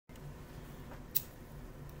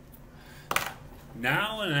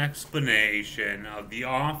Now an explanation of the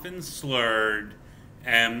often slurred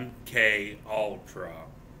MKUltra.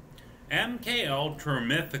 MKUltra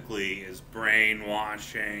mythically is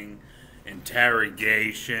brainwashing,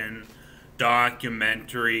 interrogation,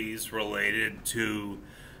 documentaries related to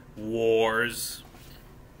wars.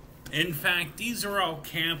 In fact, these are all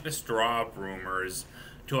campus drop rumors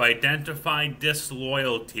to identify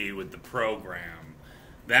disloyalty with the program.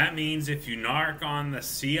 That means if you narc on the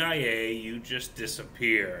CIA, you just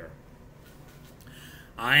disappear.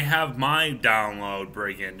 I have my download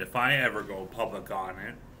brigand if I ever go public on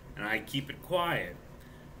it, and I keep it quiet.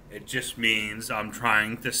 It just means I'm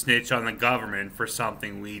trying to snitch on the government for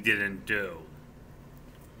something we didn't do.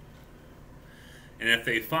 And if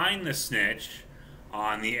they find the snitch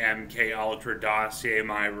on the MKUltra dossier,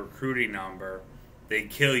 my recruiting number, they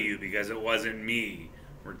kill you because it wasn't me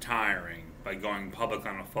retiring by going public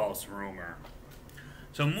on a false rumor.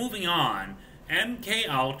 So moving on,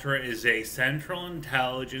 MKUltra is a Central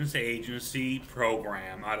Intelligence Agency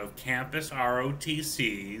program out of campus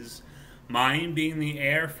ROTCs, mine being the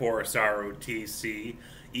Air Force ROTC,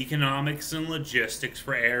 economics and logistics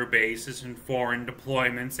for air bases and foreign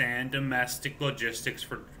deployments, and domestic logistics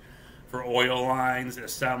for oil lines,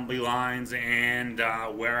 assembly lines, and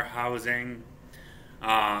warehousing.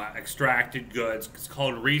 Extracted goods. It's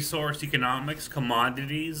called resource economics,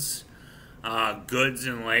 commodities, goods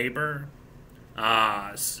and labor,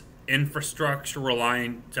 infrastructure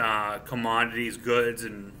reliant commodities, goods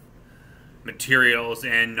and materials,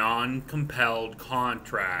 and non-compelled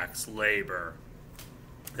contracts, labor.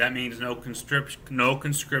 That means no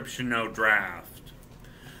conscription, no draft.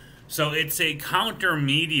 So it's a counter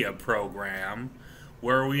media program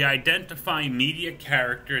where we identify media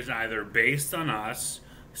characters either based on us,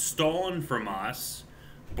 stolen from us,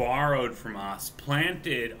 borrowed from us,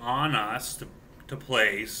 planted on us to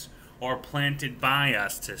place, or planted by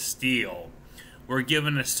us to steal. We're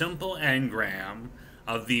given a simple engram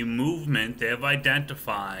of the movement they have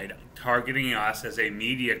identified, targeting us as a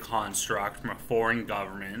media construct from a foreign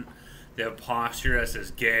government. They have postured us as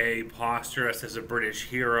gay, postured us as a British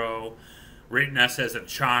hero, written us as a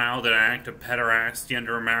child, an act of pederasty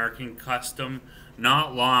under American custom.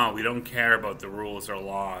 Not law. We don't care about the rules or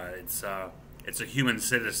law. It's a human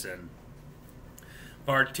citizen.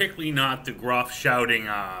 Particularly not the gruff shouting,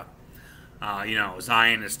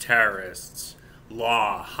 Zionist terrorists.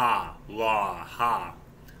 Law, ha.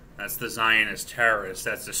 That's the Zionist terrorist.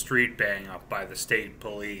 That's the street bang up by the state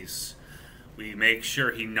police. We make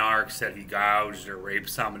sure he narcs that he gouged or raped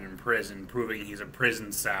someone in prison, proving he's a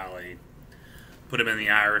prison Sally. Put him in the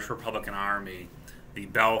Irish Republican Army, the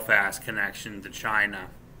Belfast connection to China,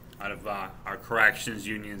 out of our corrections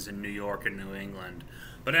unions in New York and New England.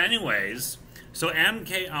 But anyways, so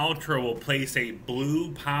MKUltra will place a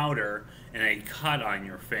blue powder and a cut on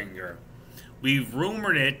your finger. We've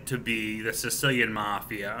rumored it to be the Sicilian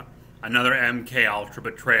Mafia, another MKUltra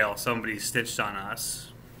betrayal, somebody stitched on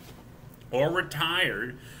us, or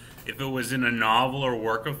retired if it was in a novel or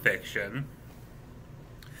work of fiction.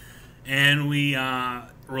 And we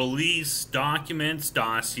release documents,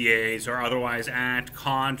 dossiers, or otherwise act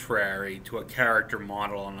contrary to a character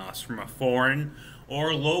model on us from a foreign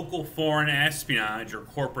or local foreign espionage or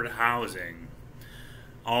corporate housing.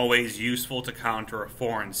 Always useful to counter a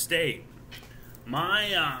foreign state.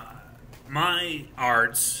 My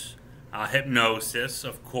arts, hypnosis,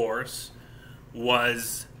 of course,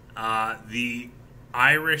 was the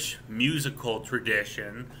Irish musical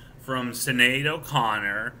tradition from Sinead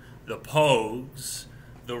O'Connor, the Pogues,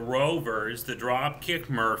 the Rovers, the Dropkick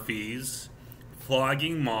Murphys,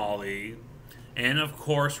 Flogging Molly, and of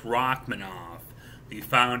course Rachmaninoff, the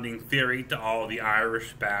founding theory to all the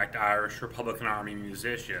Irish-backed Irish Republican Army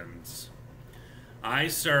musicians. I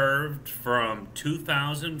served from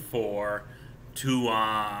 2004 to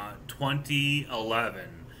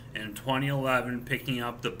 2011. In 2011, picking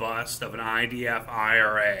up the bust of an IDF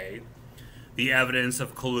IRA, the evidence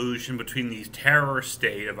of collusion between the terror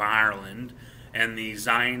state of Ireland and the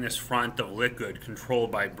Zionist front of Likud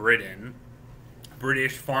controlled by Britain,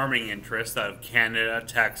 British farming interests out of Canada,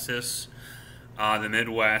 Texas, the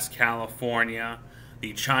Midwest, California,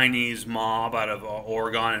 the Chinese mob out of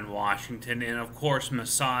Oregon and Washington, and of course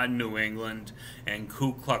Mossad, New England, and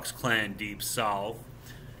Ku Klux Klan, Deep South.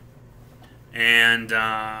 And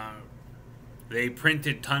they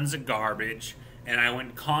printed tons of garbage, and I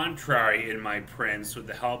went contrary in my prints with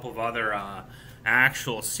the help of other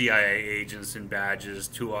actual CIA agents and badges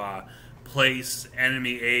to place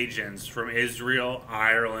enemy agents from Israel,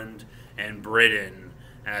 Ireland, and Britain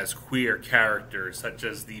as queer characters, such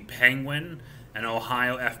as the Penguin An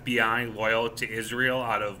Ohio FBI loyal to Israel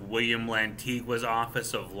out of William Lantigua's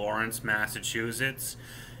office of Lawrence, Massachusetts.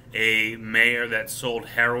 A mayor that sold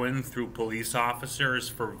heroin through police officers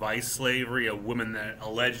for vice slavery. A woman that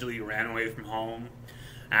allegedly ran away from home,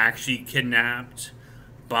 actually kidnapped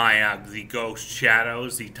by the ghost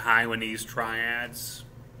shadows, the Taiwanese triads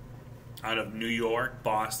out of New York,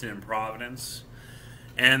 Boston, and Providence.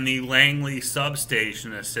 And the Langley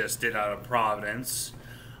substation assistant out of Providence.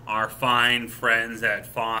 Our fine friends at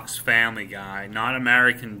Fox Family Guy, not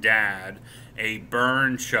American Dad, a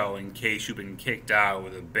burn show in case you've been kicked out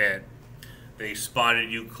with a bit. They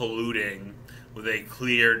spotted you colluding with a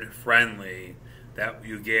cleared friendly that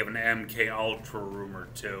you gave an MKULTRA rumor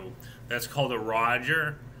to. That's called a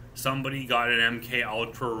Roger. Somebody got an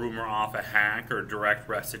MKULTRA rumor off a hack or direct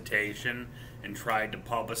recitation and tried to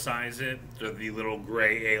publicize it to the little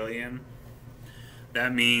gray alien.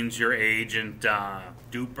 That means your agent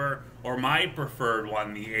Duper, or my preferred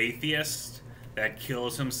one, the atheist that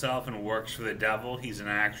kills himself and works for the devil. He's an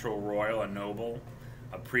actual royal, a noble,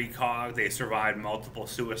 a precog. They survived multiple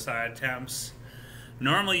suicide attempts.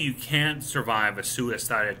 Normally you can't survive a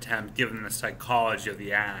suicide attempt given the psychology of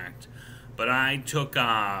the act, but I took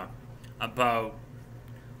about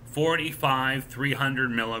 45 300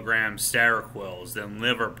 milligram Seroquels, then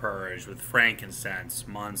liver purge with frankincense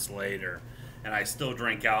months later. And I still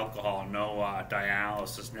drink alcohol, no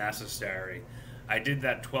dialysis necessary. I did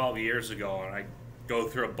that 12 years ago, and I go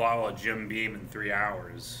through a bottle of Jim Beam in 3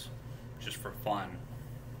 hours, just for fun.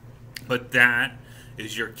 But that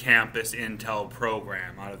is your campus intel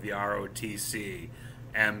program out of the ROTC,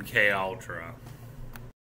 MKULTRA.